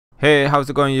Hey, how's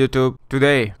it going YouTube?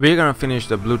 Today we're gonna finish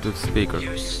the Bluetooth speaker.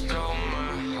 You stole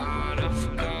my heart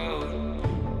of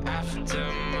gold after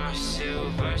my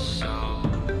silver soul.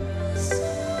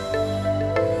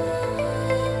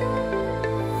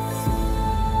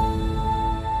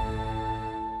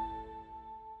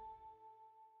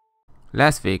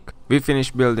 Last week we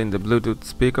finished building the Bluetooth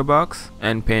speaker box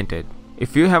and painted.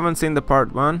 If you haven't seen the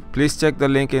part 1, please check the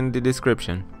link in the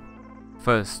description.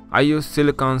 First, I used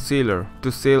silicone sealer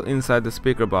to seal inside the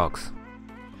speaker box.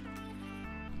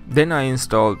 Then I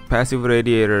installed passive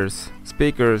radiators,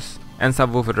 speakers, and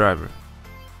subwoofer driver.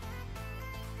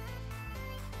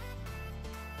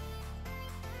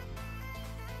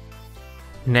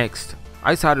 Next,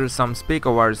 I soldered some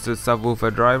speaker wires to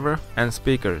subwoofer driver and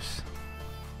speakers.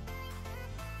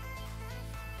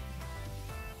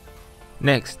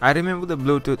 Next, I removed the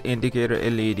Bluetooth indicator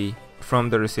LED from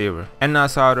the receiver and I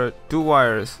soldered 2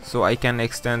 wires so I can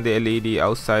extend the LED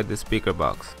outside the speaker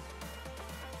box.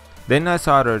 Then I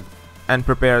soldered and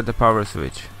prepared the power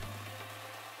switch.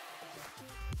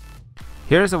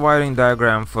 Here's a wiring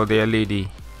diagram for the LED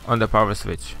on the power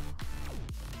switch.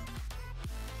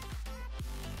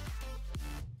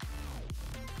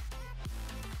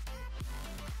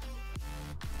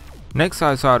 Next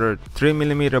I soldered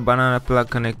 3mm banana plug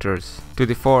connectors to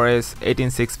the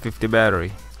 4S18650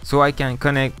 battery so I can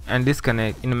connect and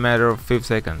disconnect in a matter of few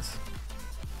seconds.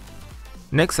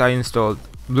 Next I installed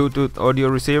Bluetooth audio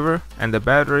receiver and the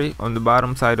battery on the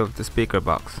bottom side of the speaker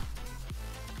box.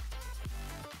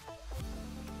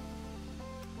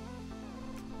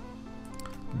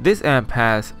 This amp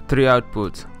has 3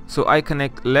 outputs, so I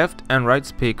connect left and right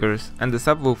speakers and the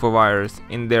subwoofer wires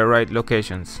in their right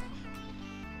locations.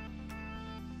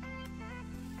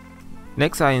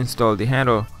 Next I installed the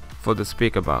handle for the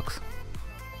speaker box.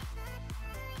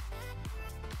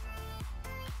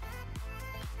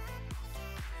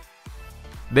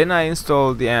 Then I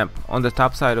installed the amp on the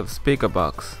top side of speaker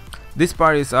box. This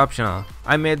part is optional.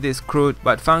 I made this crude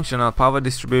but functional power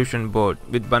distribution board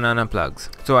with banana plugs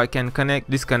so I can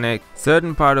disconnect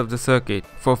certain part of the circuit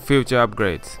for future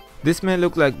upgrades. This may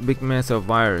look like big mess of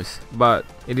wires, but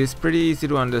it is pretty easy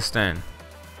to understand.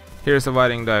 Here's a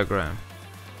wiring diagram.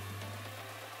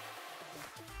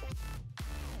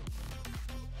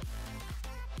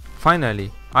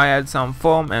 Finally, I add some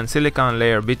foam and silicone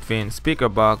layer between speaker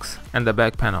box and the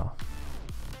back panel.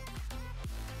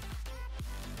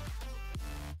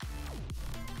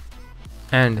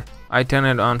 And I turn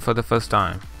it on for the first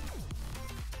time.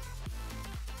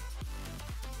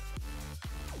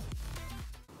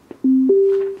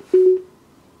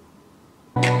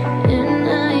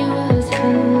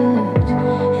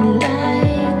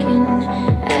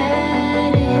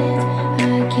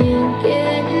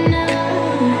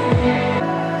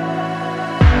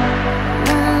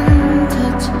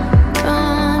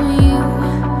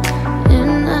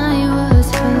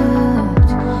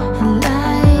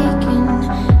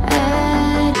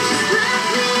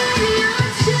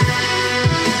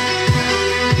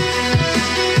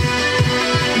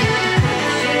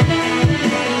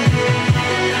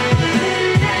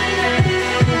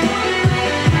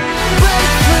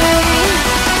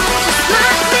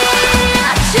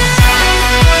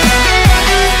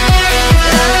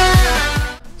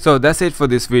 So that's it for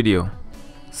this video.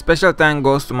 Special thanks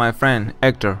goes to my friend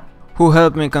Hector, who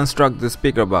helped me construct the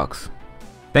speaker box.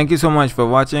 Thank you so much for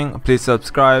watching. Please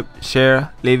subscribe,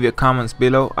 share, leave your comments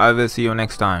below. I will see you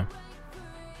next time.